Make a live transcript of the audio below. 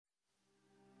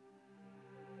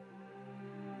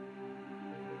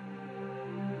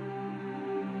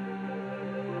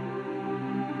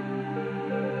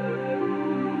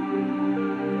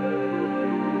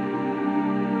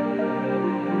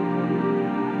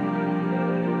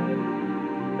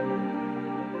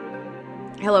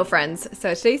Hello friends,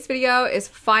 so today's video is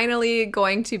finally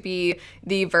going to be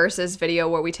the versus video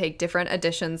where we take different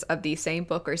editions of the same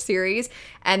book or series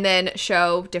and then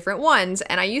show different ones.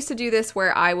 And I used to do this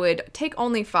where I would take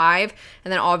only 5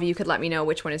 and then all of you could let me know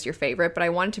which one is your favorite, but I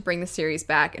wanted to bring the series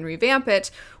back and revamp it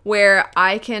where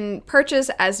I can purchase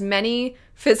as many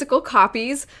physical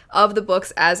copies of the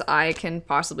books as I can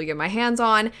possibly get my hands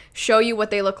on, show you what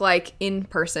they look like in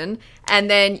person, and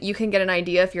then you can get an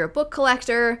idea if you're a book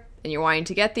collector and you're wanting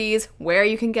to get these, where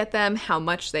you can get them, how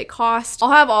much they cost.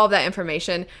 I'll have all of that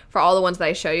information for all the ones that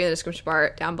I show you in the description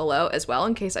bar down below as well,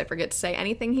 in case I forget to say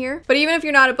anything here. But even if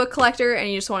you're not a book collector and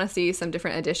you just want to see some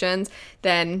different editions,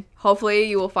 then hopefully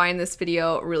you will find this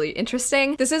video really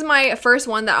interesting. This is my first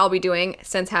one that I'll be doing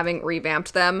since having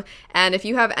revamped them, and if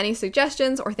you have any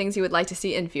suggestions or things you would like to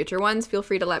see in future ones, feel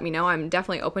free to let me know. I'm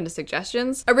definitely open to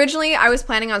suggestions. Originally, I was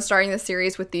planning on starting this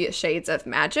series with the Shades of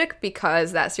Magic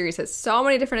because that series has so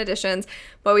many different editions,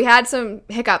 but we had some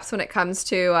hiccups when it comes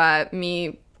to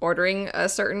me ordering a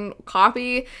certain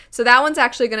copy. So that one's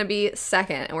actually going to be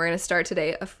second, and we're going to start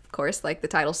today, of course, like the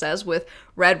title says, with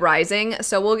Red Rising.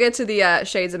 So we'll get to the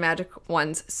Shades of Magic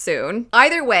ones soon.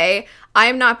 Either way, I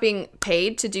am not being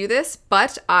paid to do this,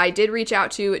 but I did reach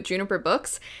out to Juniper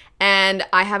Books, and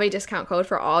I have a discount code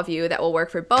for all of you that will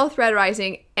work for both Red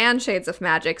Rising and Shades of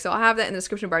Magic. So I'll have that in the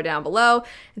description bar down below.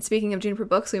 And speaking of Juniper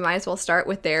Books, we might as well start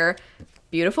with their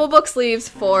beautiful book sleeves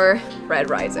for Red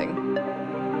Rising.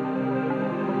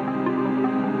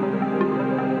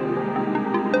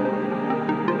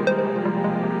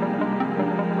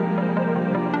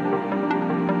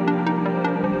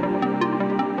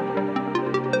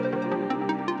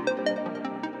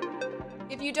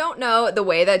 If you don't know, the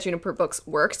way that Juniper Books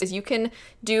works is you can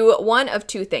do one of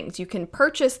two things. You can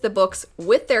purchase the books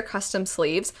with their custom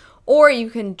sleeves, or you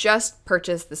can just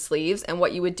purchase the sleeves, and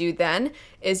what you would do then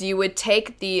is you would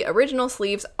take the original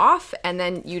sleeves off and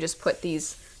then you just put these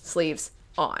sleeves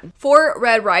on. For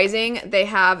Red Rising, they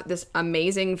have this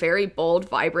amazing, very bold,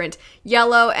 vibrant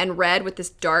yellow and red with this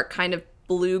dark kind of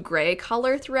blue-gray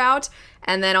color throughout,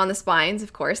 and then on the spines,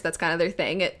 of course, that's kind of their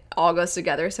thing. It all goes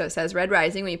together, so it says Red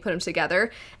Rising when you put them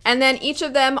together. And then each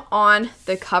of them on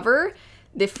the cover,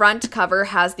 the front cover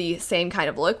has the same kind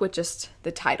of look with just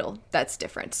the title that's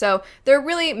different. So they're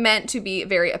really meant to be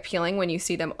very appealing when you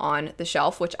see them on the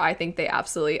shelf, which I think they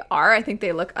absolutely are. I think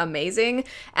they look amazing.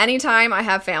 Anytime I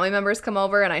have family members come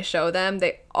over and I show them,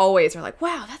 they always are like,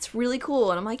 wow, that's really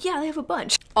cool. And I'm like, yeah, they have a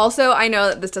bunch. Also, I know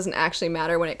that this doesn't actually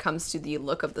matter when it comes to the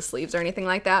look of the sleeves or anything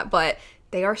like that, but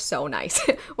they are so nice.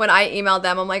 When I emailed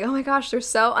them, I'm like, oh my gosh, they're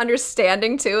so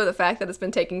understanding too, the fact that it's been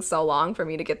taking so long for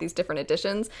me to get these different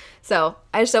editions. So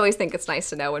I just always think it's nice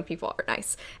to know when people are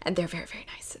nice, and they're very, very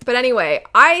nice. But anyway,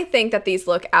 I think that these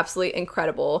look absolutely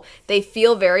incredible. They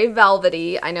feel very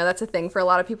velvety. I know that's a thing for a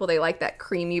lot of people. They like that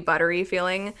creamy, buttery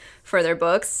feeling for their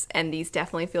books, and these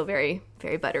definitely feel very,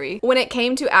 very buttery. When it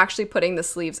came to actually putting the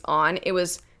sleeves on, it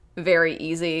was very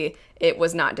easy. It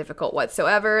was not difficult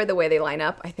whatsoever. The way they line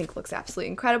up, I think, looks absolutely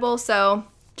incredible. So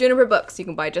Juniper Books, you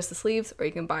can buy just the sleeves or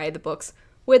you can buy the books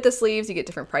with the sleeves. You get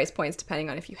different price points depending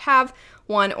on if you have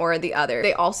one or the other.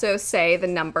 They also say the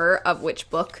number of which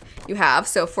book you have.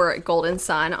 So for Golden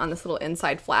Sun, on this little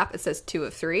inside flap, it says 2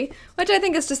 of 3, which I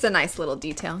think is just a nice little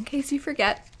detail in case you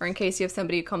forget or in case you have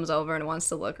somebody who comes over and wants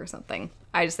to look or something.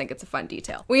 I just think it's a fun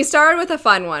detail. We started with a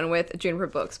fun one with Juniper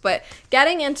Books, but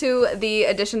getting into the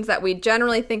editions that we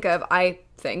generally think of, I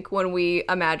think, when we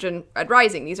imagine Red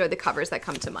Rising, these are the covers that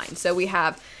come to mind. So we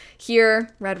have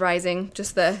here Red Rising,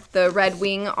 just the red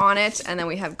wing on it, and then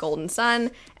we have Golden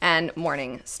Sun and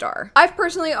Morning Star. I've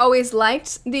personally always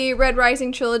liked the Red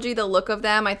Rising trilogy, the look of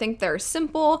them. I think they're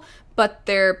simple, but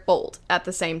they're bold at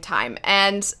the same time.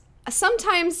 And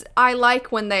sometimes I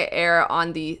like when they err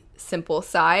on the simple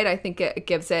side. I think it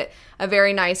gives it a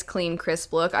very nice, clean,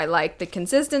 crisp look. I like the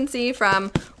consistency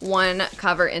from one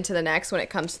cover into the next when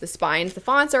it comes to the spines. The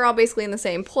fonts are all basically in the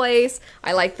same place.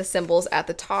 I like the symbols at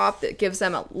the top. That gives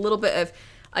them a little bit of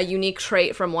a unique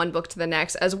trait from one book to the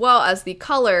next, as well as the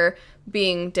color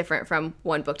being different from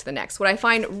one book to the next. What I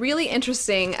find really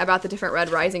interesting about the different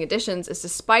Red Rising editions is,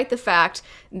 despite the fact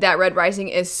that Red Rising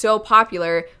is so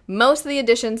popular, most of the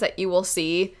editions that you will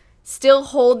see still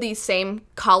hold these same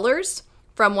colors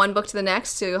from one book to the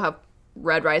next. So you'll have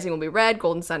Red Rising will be red,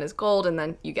 Golden Sun is gold, and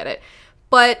then you get it.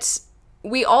 But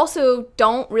we also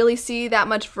don't really see that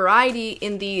much variety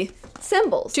in the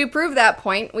symbols. To prove that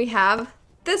point, we have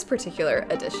this particular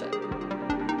edition.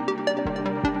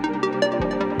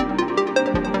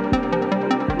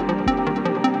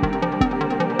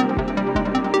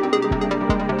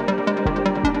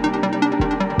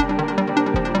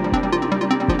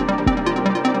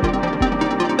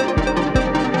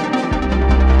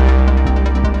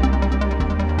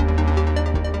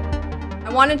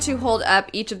 wanted to hold up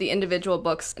each of the individual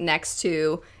books next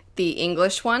to the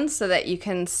English ones so that you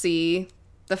can see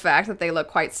the fact that they look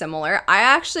quite similar. I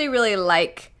actually really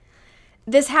like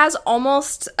this. Has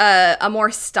almost a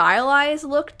more stylized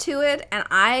look to it, and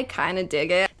I kind of dig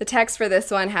it. The text for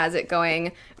this one has it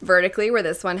going vertically, where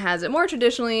this one has it more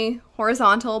traditionally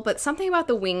horizontal, but something about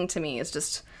the wing to me is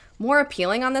just more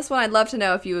appealing on this one. I'd love to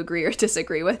know if you agree or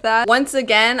disagree with that. Once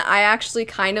again, I actually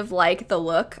kind of like the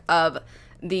look of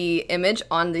the image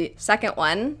on the second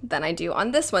one than I do on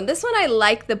this one. This one I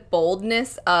like the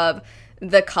boldness of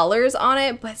the colors on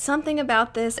it, but something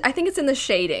about this, I think it's in the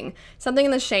shading. Something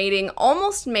in the shading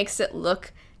almost makes it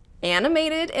look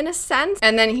animated in a sense.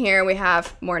 And then here we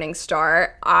have Morning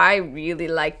Star. I really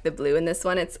like the blue in this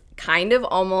one. It's kind of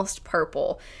almost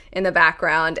purple in the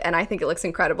background, and I think it looks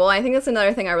incredible. I think that's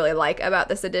another thing I really like about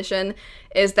this edition,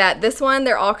 is that this one,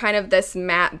 they're all kind of this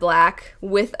matte black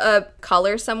with a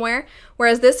color somewhere,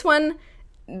 whereas this one,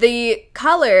 the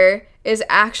color is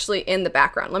actually in the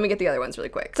background. Let me get the other ones really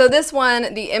quick. So this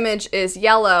one, the image is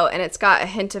yellow, and it's got a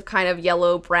hint of kind of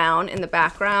yellow-brown in the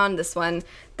background. This one,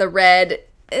 the red,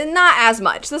 not as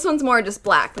much. This one's more just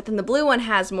black, but then the blue one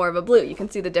has more of a blue. You can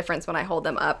see the difference when I hold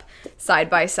them up side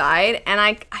by side, and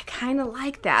I kind of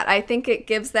like that. I think it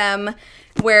gives them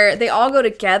where they all go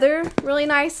together really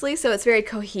nicely, so it's very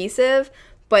cohesive,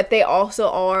 but they also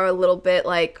are a little bit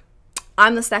like,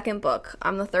 I'm the second book,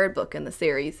 I'm the third book in the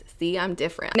series. See, I'm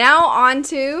different. Now on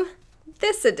to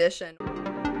this edition.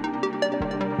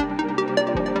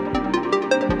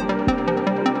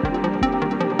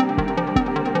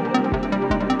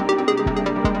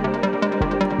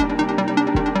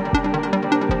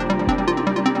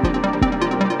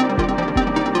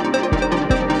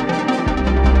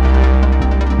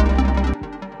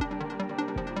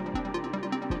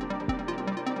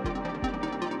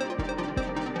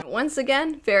 Once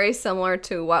again, very similar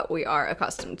to what we are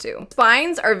accustomed to.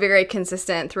 Spines are very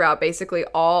consistent throughout basically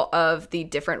all of the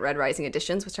different Red Rising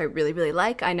editions, which I really, really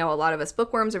like. I know a lot of us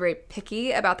bookworms are very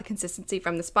picky about the consistency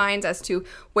from the spines as to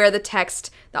where the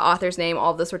text, the author's name,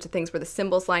 all of those sorts of things, where the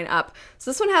symbols line up.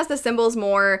 So this one has the symbols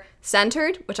more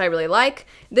centered, which I really like.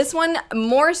 This one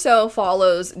more so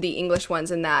follows the English ones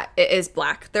in that it is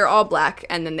black. They're all black,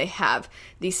 and then they have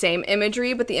the same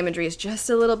imagery, but the imagery is just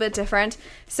a little bit different.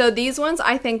 So these ones,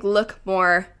 I think, look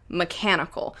more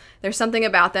mechanical. There's something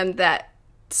about them that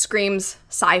screams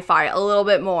sci-fi a little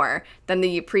bit more than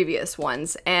the previous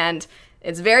ones, and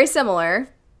it's very similar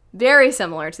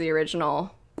to the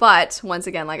original, but once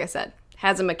again, like I said,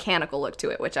 has a mechanical look to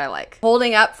it, which I like.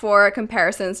 Holding up for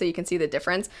comparison so you can see the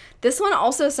difference. This one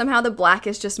also, somehow the black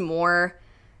is just more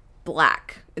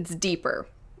black. It's deeper,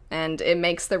 and it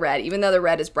makes the red, even though the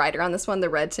red is brighter on this one, the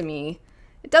red to me,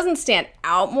 it doesn't stand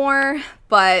out more,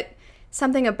 but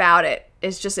something about it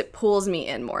is just, it pulls me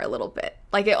in more a little bit.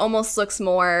 Like it almost looks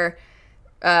more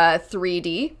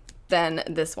 3D than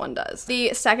this one does.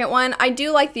 The second one, I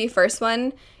do like the first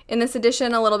one in this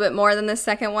edition a little bit more than the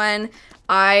second one.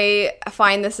 I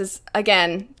find this is,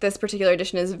 again, this particular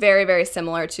edition is very, very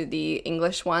similar to the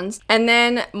English ones. And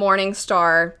then Morning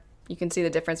Star, you can see the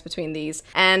difference between these,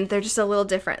 and they're just a little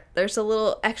different. They're just a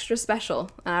little extra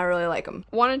special, and I really like them.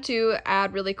 Wanted to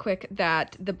add really quick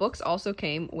that the books also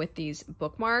came with these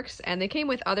bookmarks, and they came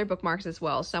with other bookmarks as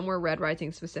well. Some were Red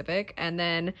Rising specific, and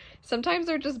then sometimes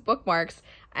they're just bookmarks.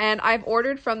 And I've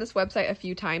ordered from this website a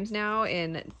few times now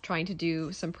in trying to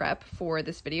do some prep for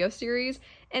this video series,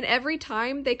 and every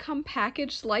time they come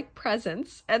packaged like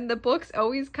presents, and the books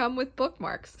always come with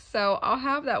bookmarks. So I'll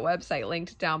have that website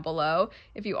linked down below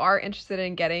if you are interested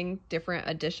in getting different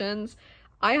editions.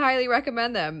 I highly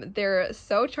recommend them. They're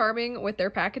so charming with their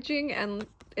packaging, and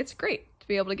it's great to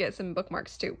be able to get some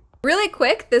bookmarks too. Really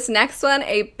quick, this next one,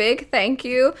 a big thank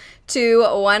you to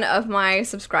one of my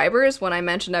subscribers. When I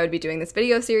mentioned I would be doing this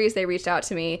video series, they reached out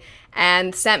to me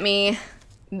and sent me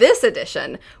this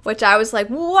edition, which I was like,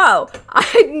 whoa,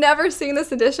 I'd never seen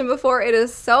this edition before. It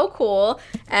is so cool.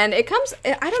 And it comes,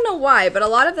 I don't know why, but a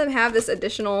lot of them have this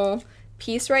additional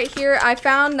piece right here. I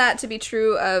found that to be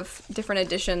true of different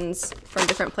editions from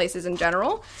different places in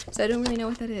general, so I don't really know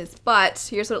what that is, but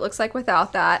here's what it looks like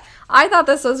without that. I thought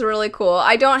this was really cool.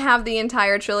 I don't have the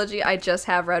entire trilogy, I just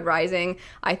have Red Rising.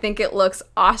 I think it looks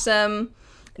awesome.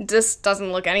 It just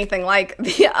doesn't look anything like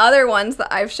the other ones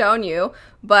that I've shown you,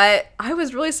 but I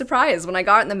was really surprised when I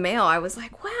got it in the mail. I was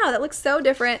like, wow, that looks so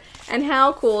different, and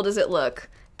how cool does it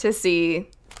look to see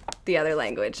the other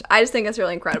language? I just think it's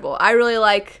really incredible. I really,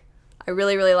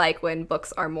 really like when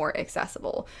books are more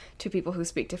accessible to people who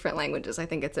speak different languages. I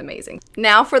think it's amazing.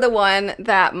 Now for the one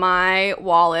that my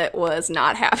wallet was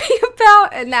not happy about,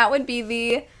 and that would be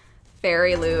the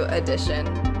Fairyloot edition.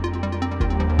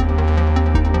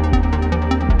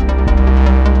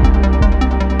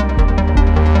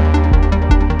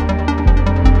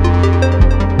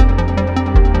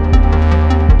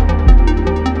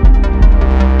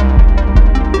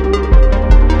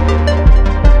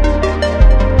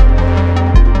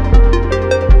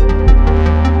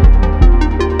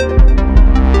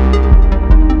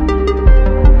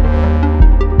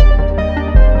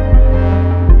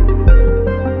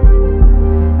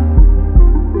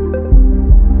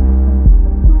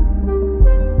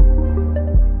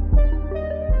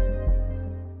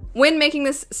 When making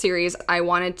this series, I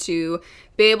wanted to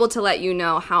be able to let you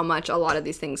know how much a lot of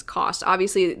these things cost.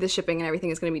 Obviously, the shipping and everything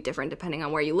is going to be different depending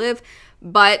on where you live,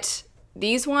 but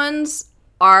these ones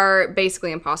are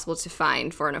basically impossible to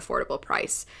find for an affordable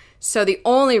price. So the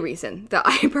only reason that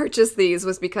I purchased these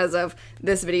was because of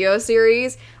this video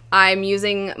series. I'm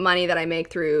using money that I make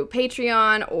through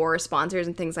Patreon or sponsors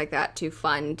and things like that to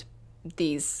fund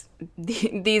these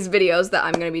videos that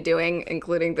I'm going to be doing,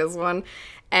 including this one.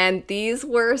 And these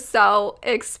were so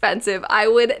expensive. I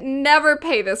would never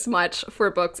pay this much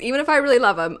for books. Even if I really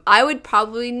love them, I would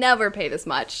probably never pay this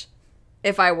much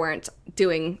if I weren't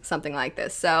doing something like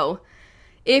this. So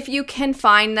if you can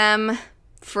find them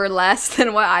for less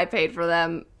than what I paid for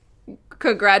them,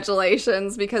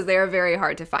 congratulations, because they are very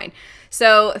hard to find.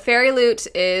 So Fairyloot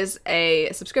is a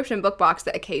subscription book box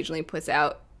that occasionally puts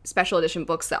out special edition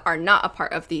books that are not a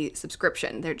part of the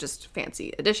subscription. They're just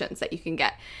fancy editions that you can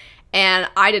get. And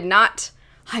I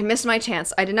missed my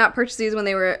chance. I did not purchase these when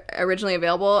they were originally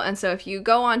available. And so if you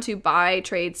go on to buy,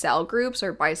 trade, sell groups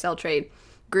or buy, sell, trade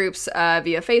groups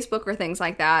via Facebook or things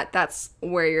like that, that's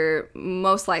where you're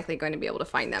most likely going to be able to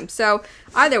find them. So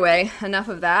either way, enough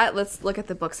of that. Let's look at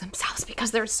the books themselves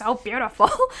because they're so beautiful.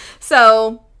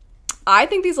 So I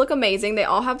think these look amazing. They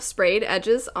all have sprayed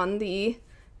edges on the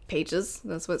pages.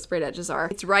 That's what sprayed edges are.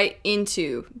 It's right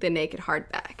into the naked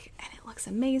hardback and it looks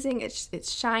amazing. It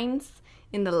shines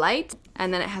in the light,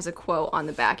 and then it has a quote on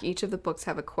the back. Each of the books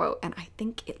have a quote, and I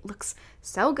think it looks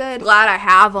so good. Glad I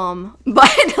have them,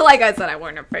 but like I said, I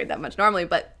wouldn't have paid that much normally,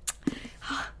 but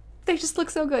they just look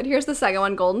so good. Here's the second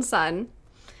one, Golden Sun.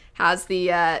 Has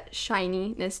the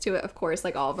shininess to it, of course,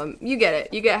 like all of them. You get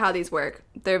it. You get how these work.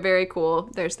 They're very cool.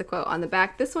 There's the quote on the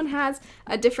back. This one has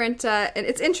a different, and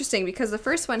it's interesting because the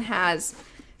first one has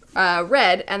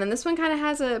red, and then this one kind of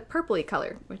has a purpley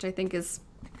color, which I think is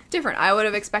different. I would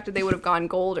have expected they would have gone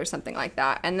gold or something like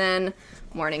that. And then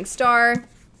Morning Star.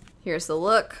 Here's the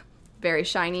look. Very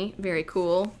shiny, very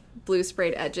cool. Blue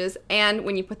sprayed edges. And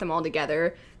when you put them all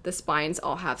together, the spines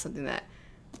all have something that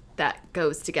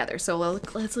goes together. So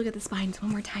let's look at the spines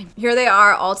one more time. Here they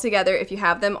are all together. If you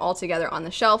have them all together on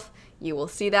the shelf, you will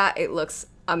see that. It looks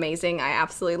amazing. I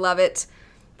absolutely love it.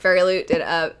 Fairyloot did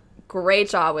a great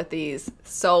job with these.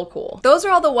 So cool. Those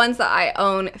are all the ones that I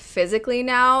own physically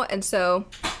now. And so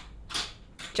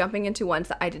jumping into ones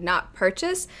that I did not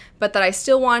purchase, but that I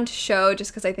still wanted to show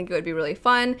just because I think it would be really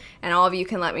fun, and all of you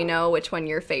can let me know which one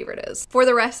your favorite is. For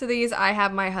the rest of these, I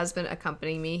have my husband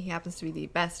accompanying me. He happens to be the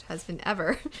best husband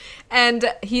ever,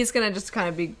 and he's gonna just kind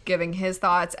of be giving his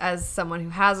thoughts as someone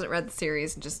who hasn't read the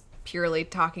series and just purely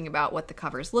talking about what the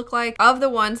covers look like. Of the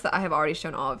ones that I have already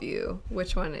shown all of you,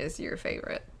 which one is your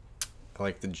favorite? I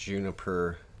like the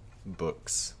Juniper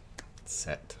books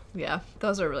set. Yeah,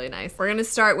 those are really nice. We're going to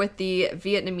start with the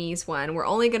Vietnamese one. We're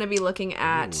only going to be looking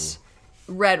at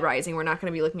Red Rising. We're not going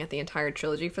to be looking at the entire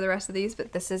trilogy for the rest of these,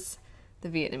 but this is the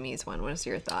Vietnamese one. What is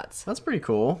your thoughts? That's pretty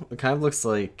cool. It kind of looks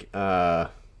like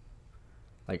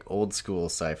old school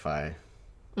sci-fi.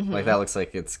 Like that looks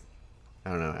like it's,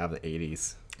 I don't know, out of the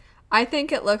 80s. I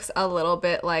think it looks a little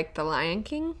bit like The Lion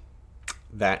King.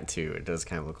 That too. It does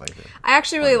kind of look like it. I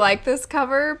actually really like this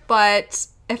cover, but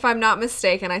if I'm not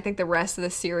mistaken, I think the rest of the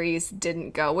series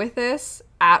didn't go with this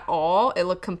at all. It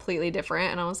looked completely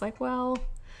different, and I was like, well,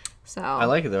 so. I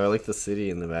like it, though. I like the city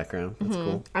in the background. That's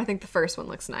cool. I think the first one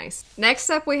looks nice. Next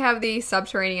up, we have the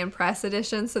Subterranean Press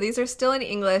edition. So these are still in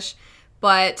English,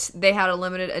 but they had a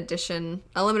limited edition,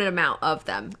 a limited amount of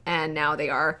them, and now they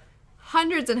are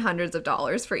hundreds and hundreds of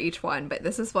dollars for each one, but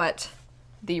this is what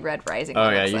the Red Rising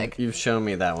one looks like. You've shown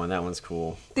me that one. That one's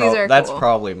cool. These are That's cool.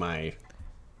 Probably my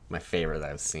favorite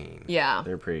that I've seen. Yeah.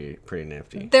 They're pretty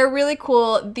nifty. They're really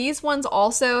cool. These ones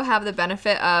also have the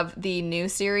benefit of the new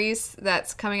series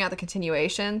that's coming out, the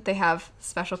continuation. They have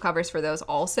special covers for those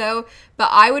also. But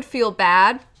I would feel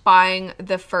bad buying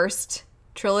the first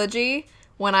trilogy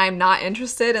when I'm not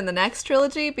interested in the next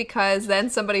trilogy, because then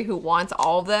somebody who wants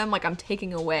all of them, like, I'm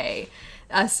taking away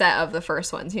a set of the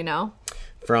first ones, you know?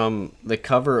 From the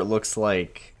cover, it looks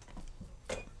like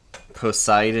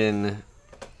Poseidon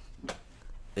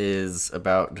is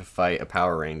about to fight a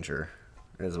Power Ranger,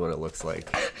 is what it looks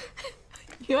like.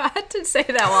 You had to say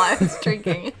that while I was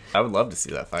drinking. I would love to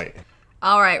see that fight.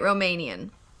 All right,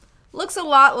 Romanian. Looks a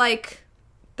lot like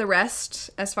the rest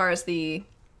as far as the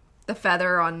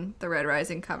feather on the Red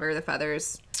Rising cover, the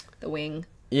feathers, the wing.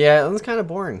 Yeah, it was kind of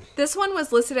boring. This one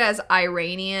was listed as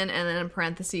Iranian and then in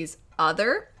parentheses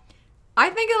other. I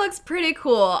think it looks pretty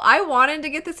cool. I wanted to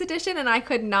get this edition and I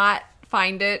could not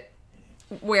find it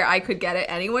where I could get it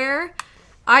anywhere.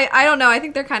 I don't know. I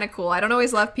think they're kind of cool. I don't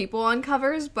always love people on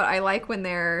covers, but I like when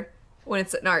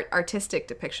it's an artistic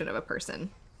depiction of a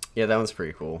person. Yeah, that one's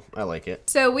pretty cool. I like it.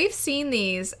 So we've seen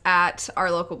these at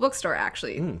our local bookstore,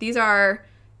 actually. These are,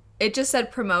 it just said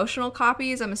promotional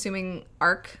copies. I'm assuming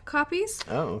ARC copies.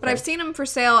 Oh, okay. But I've seen them for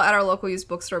sale at our local used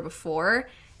bookstore before.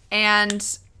 And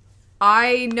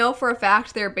I know for a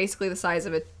fact they're basically the size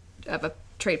of a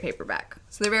trade paperback.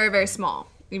 So they're very, very small,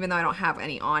 even though I don't have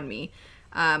any on me.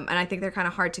 And I think they're kind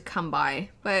of hard to come by.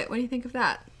 But what do you think of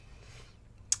that?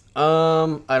 I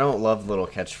don't love the little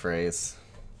catchphrase.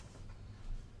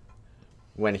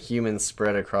 When humans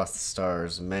spread across the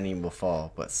stars, many will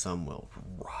fall, but some will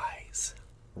rise.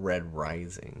 Red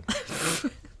rising.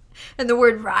 And the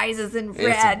word rise is in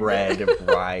red. It's red,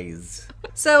 rise.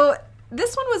 So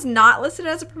this one was not listed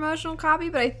as a promotional copy,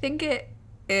 but I think it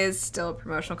is still a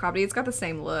promotional copy. It's got the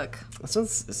same look. This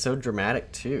one's so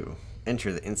dramatic, too.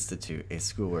 Enter the Institute, a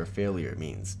school where failure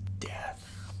means death.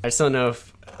 I just don't know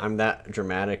if I'm that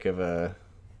dramatic of a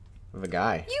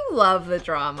guy. You love the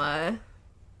drama.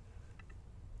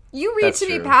 You read That's to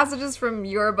me true. passages from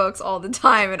your books all the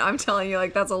time, and I'm telling you,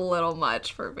 like, that's a little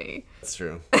much for me. That's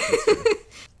true. That's true.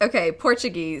 Okay,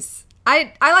 Portuguese.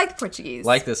 I like Portuguese.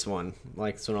 Like this one.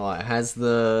 Like this one a lot. It has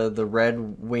the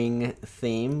red wing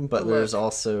theme, but there's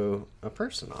also a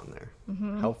person on there.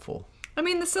 Helpful. I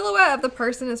mean, the silhouette of the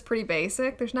person is pretty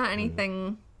basic. There's not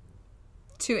anything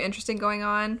too interesting going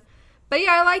on. But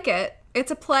yeah, I like it.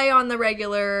 It's a play on the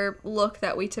regular look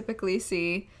that we typically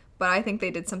see, but I think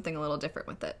they did something a little different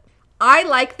with it. I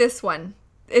like this one.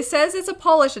 It says it's a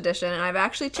Polish edition, and I've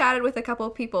actually chatted with a couple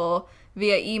of people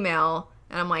via email,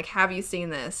 and I'm like, have you seen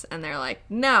this? And they're like,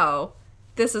 no,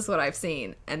 this is what I've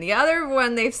seen. And the other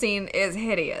one they've seen is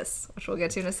hideous, which we'll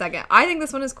get to in a second. I think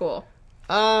this one is cool.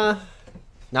 Not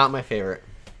my favorite.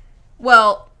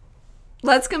 Well,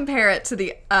 let's compare it to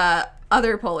the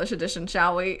other Polish edition,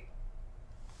 shall we?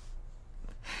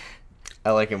 I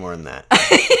like it more than that.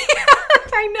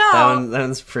 I know. That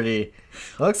one's pretty...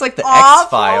 It looks like the Awful.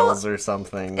 X-Files or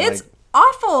something. It's like,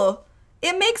 awful.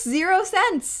 It makes 0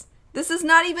 sense. This is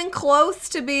not even close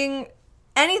to being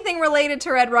anything related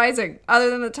to Red Rising, other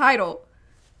than the title.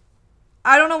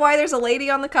 I don't know why there's a lady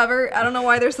on the cover. I don't know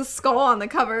why there's a skull on the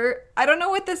cover. I don't know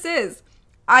what this is.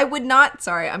 I would not...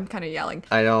 Sorry, I'm kind of yelling.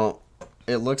 I don't...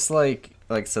 It looks like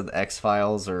so the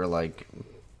X-Files or like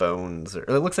Bones. Or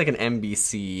it looks like an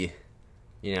NBC,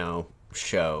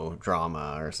 show,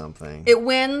 drama or something. It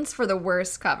wins for the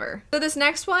worst cover. So this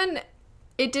next one,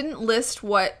 it didn't list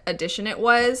what edition it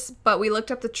was, but we looked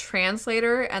up the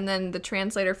translator, and then the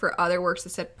translator for other works that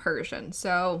said Persian.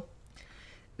 So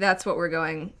that's what we're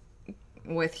going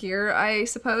with here, I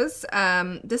suppose.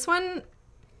 This one,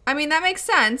 I mean, that makes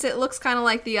sense. It looks kind of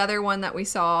like the other one that we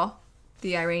saw,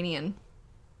 the Iranian,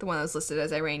 the one that was listed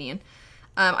as Iranian.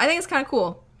 I think it's kind of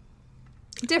cool.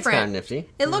 Different. It's kind of nifty.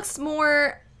 It looks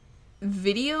more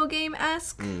video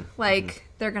game-esque. Like,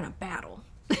 they're gonna battle.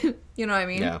 You know what I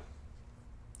mean? Yeah.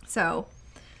 So.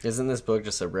 Isn't this book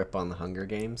just a rip on the Hunger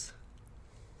Games?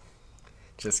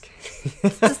 Just kidding.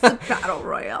 It's just a battle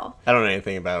royale. I don't know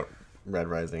anything about Red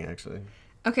Rising, actually.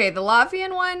 Okay, the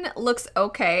Latvian one looks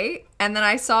okay. And then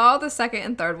I saw the second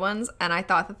and third ones, and I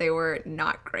thought that they were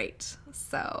not great.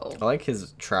 So. I like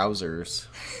his trousers.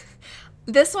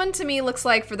 This one to me looks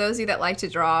like, for those of you that like to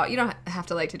draw, you don't have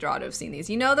to like to draw to have seen these.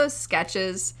 You know those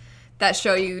sketches that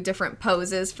show you different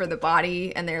poses for the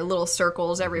body, and there are little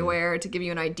circles everywhere to give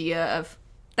you an idea of...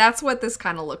 That's what this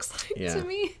kind of looks like to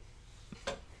me.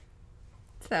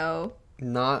 So...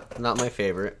 Not my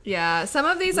favorite. Yeah, some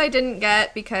of these I didn't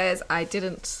get because I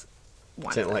didn't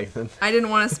want them. Like them. I didn't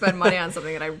want to spend money on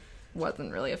something that I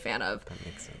wasn't really a fan of. That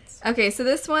makes sense. Okay, so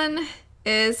this one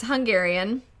is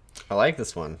Hungarian. I like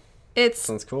this one.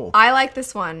 Sounds cool. I like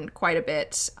this one quite a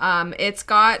bit. It's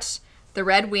got the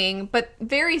red wing, but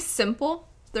very simple.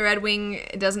 The red wing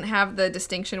doesn't have the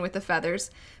distinction with the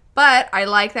feathers, but I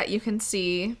like that you can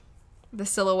see the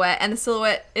silhouette, and the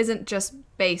silhouette isn't just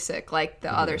basic like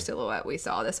the other silhouette we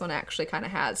saw. This one actually kind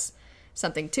of has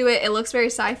something to it. It looks very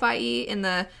sci-fi-y in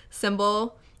the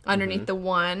symbol underneath the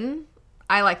one.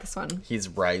 I like this one. He's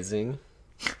rising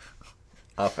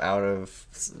up out of,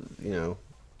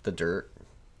 the dirt.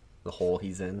 The hole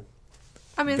he's in.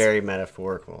 I mean, very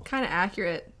metaphorical. Kind of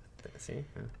accurate. See?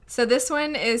 Yeah. So this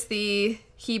one is the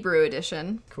Hebrew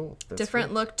edition. Cool.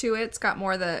 Different look to it. It's got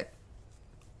more the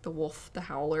wolf, the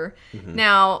howler.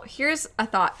 Now, here's a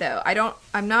thought though.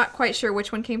 I'm not quite sure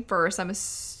which one came first. I'm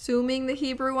assuming the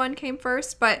Hebrew one came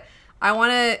first, but I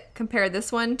want to compare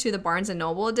this one to the Barnes &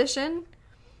 Noble edition.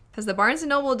 Because the Barnes &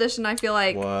 Noble edition, I feel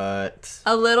like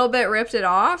a little bit ripped it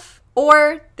off.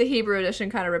 Or the Hebrew edition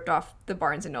kind of ripped off the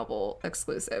Barnes & Noble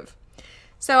exclusive.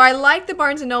 So I like the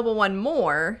Barnes & Noble one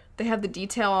more. They have the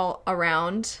detail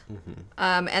around.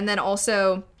 And then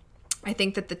also I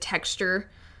think that the texture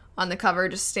on the cover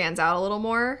just stands out a little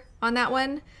more on that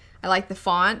one. I like the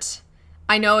font.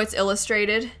 I know it's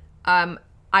illustrated.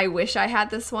 I wish I had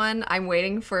this one. I'm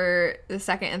waiting for the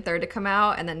second and third to come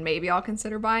out, and then maybe I'll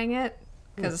consider buying it.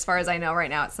 Because as far as I know right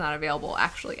now, it's not available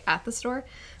actually at the store.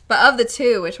 But of the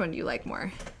two, which one do you like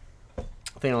more?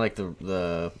 I think I like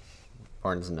the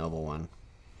Barnes & Noble one.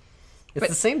 It's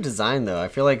the same design, though. I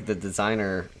feel like the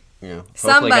designer, you know,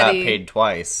 hopefully got paid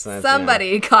twice. That's,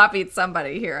 somebody copied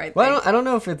somebody here, I think. Well, I don't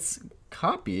know if it's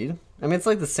copied. I mean, it's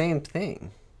like the same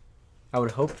thing. I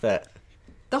would hope that...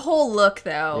 The whole look,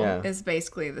 though, is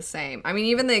basically the same. I mean,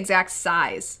 even the exact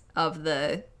size of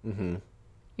the,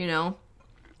 you know?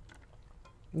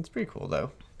 It's pretty cool,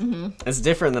 though. It's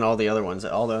different than all the other ones.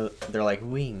 Although they're like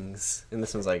wings, and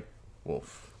this one's like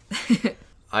wolf.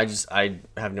 I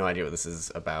have no idea what this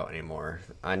is about anymore.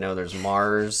 I know there's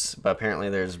Mars, but apparently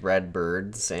there's red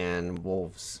birds and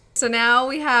wolves. So now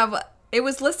we have, it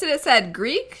was listed, it said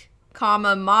Greek,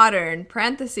 comma, modern,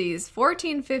 parentheses,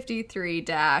 1453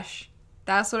 dash.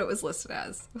 That's what it was listed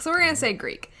as. So we're going to say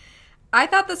Greek. I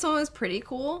thought this one was pretty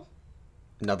cool.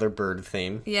 Another bird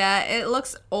theme. Yeah, it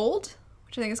looks old,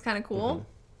 which I think is kind of cool.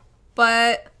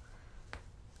 But,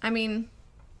 I mean...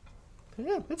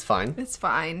 Yeah, it's fine. It's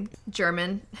fine.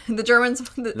 German. The Germans...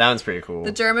 That one's pretty cool.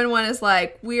 The German one is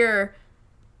like, we're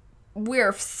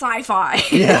sci-fi.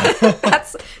 Yeah.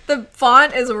 The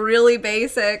font is really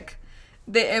basic.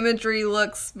 The imagery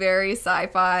looks very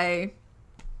sci-fi.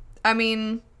 I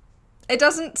mean... It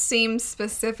doesn't seem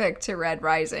specific to Red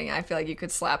Rising. I feel like you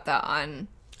could slap that on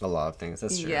a lot of things.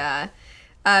 That's true. Yeah.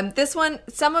 This one,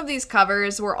 some of these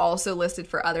covers were also listed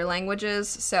for other languages.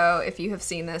 So if you have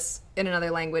seen this in another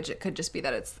language, it could just be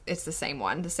that it's the same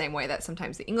one, the same way that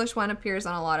sometimes the English one appears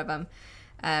on a lot of them.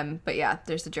 But yeah,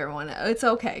 there's the German one. It's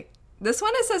okay. This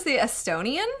one, it says the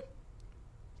Estonian.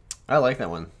 I like that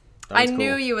one. I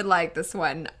knew you would like this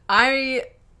one.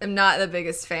 I'm not the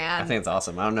biggest fan. I think it's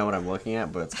awesome. I don't know what I'm looking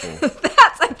at, but it's cool.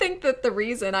 I think that the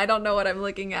reason. I don't know what I'm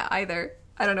looking at either.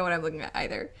 I don't know.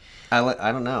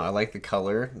 I like the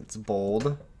color. It's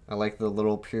bold. I like the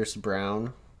little pierced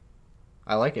brown.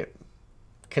 I like it.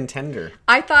 Contender.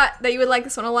 I thought that you would like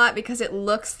this one a lot because it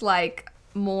looks like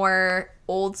more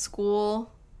old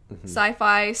school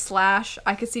sci-fi /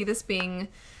 I could see this being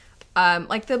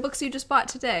like the books you just bought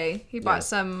today. You bought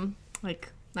some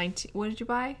like 19... What did you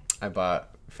buy? I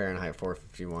bought Fahrenheit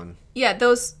 451. Yeah,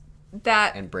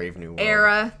 that and Brave New World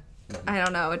era. I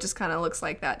don't know. It just kind of looks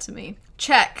like that to me.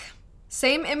 Check.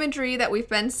 Same imagery that we've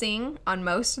been seeing on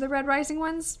most of the Red Rising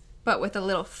ones, but with a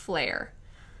little flair.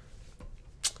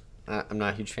 I'm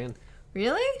not a huge fan.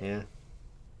 Really? Yeah.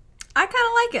 I kind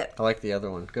of like it. I like the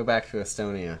other one. Go back to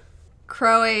Estonia.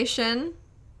 Croatian.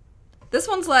 This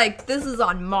one's like, this is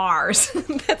on Mars.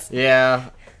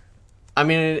 Yeah. I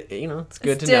mean, it's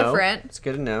good to know. It's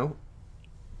good to know.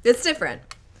 It's different.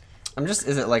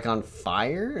 Is it like on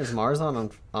fire? Is Mars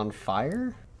on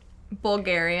fire?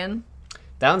 Bulgarian.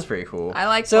 That one's pretty cool. I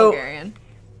like Bulgarian.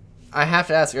 I have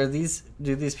to ask, do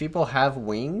these people have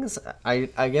wings?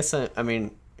 I guess, I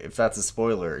mean, if that's a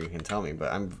spoiler, you can tell me,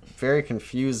 but I'm very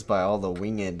confused by all the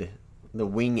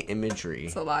wing imagery.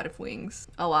 It's a lot of wings.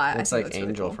 A lot. Looks like Angel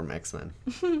really cool. From X-Men.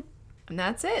 And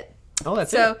that's it. Oh,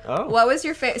 that's it. Oh. What was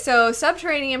your favorite? So,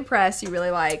 Subterranean Press, you really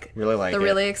like. Really like the it.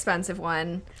 really expensive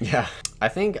one. Yeah. I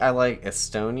think I like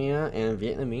Estonia and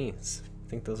Vietnamese. I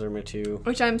think those are my two.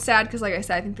 Which I'm sad because, like I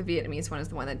said, I think the Vietnamese one is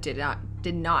the one that did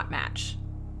not match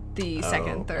the second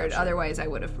and third. Gotcha. Otherwise, I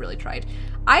would have really tried.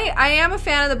 I am a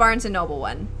fan of the Barnes & Noble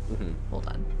one. Hold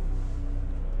on.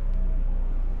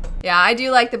 Yeah, I do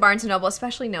like the Barnes & Noble,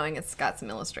 especially knowing it's got some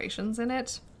illustrations in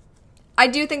it. I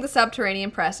do think the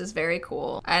Subterranean Press is very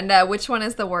cool. And which one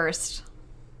is the worst?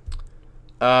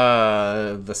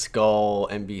 The Skull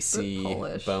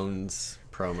NBC Bones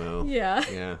promo.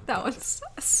 Yeah. That one's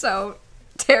so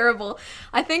terrible.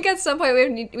 I think at some point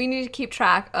we need to keep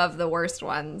track of the worst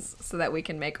ones so that we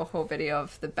can make a whole video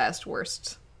of the best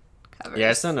worst covers. Yeah,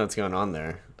 I just don't know what's going on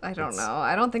there. I don't know.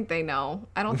 I don't think they know.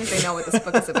 I don't think they know what this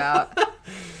book is about.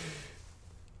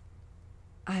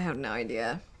 I have no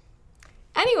idea.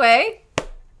 Anyway,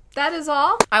 that is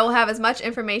all. I will have as much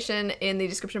information in the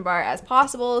description bar as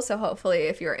possible, so hopefully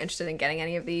if you're interested in getting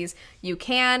any of these, you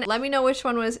can. Let me know which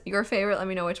one was your favorite. Let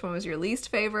me know which one was your least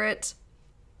favorite.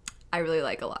 I really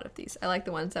like a lot of these. I like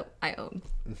the ones that I own.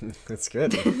 That's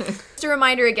good. Just a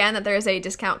reminder again that there is a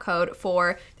discount code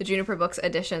for the Juniper Books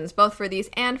editions, both for these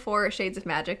and for Shades of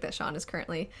Magic that Sean is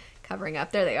currently covering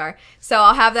up. There they are. So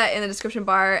I'll have that in the description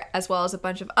bar as well as a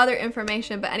bunch of other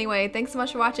information. But anyway, thanks so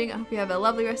much for watching. I hope you have a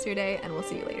lovely rest of your day and we'll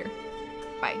see you later.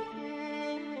 Bye.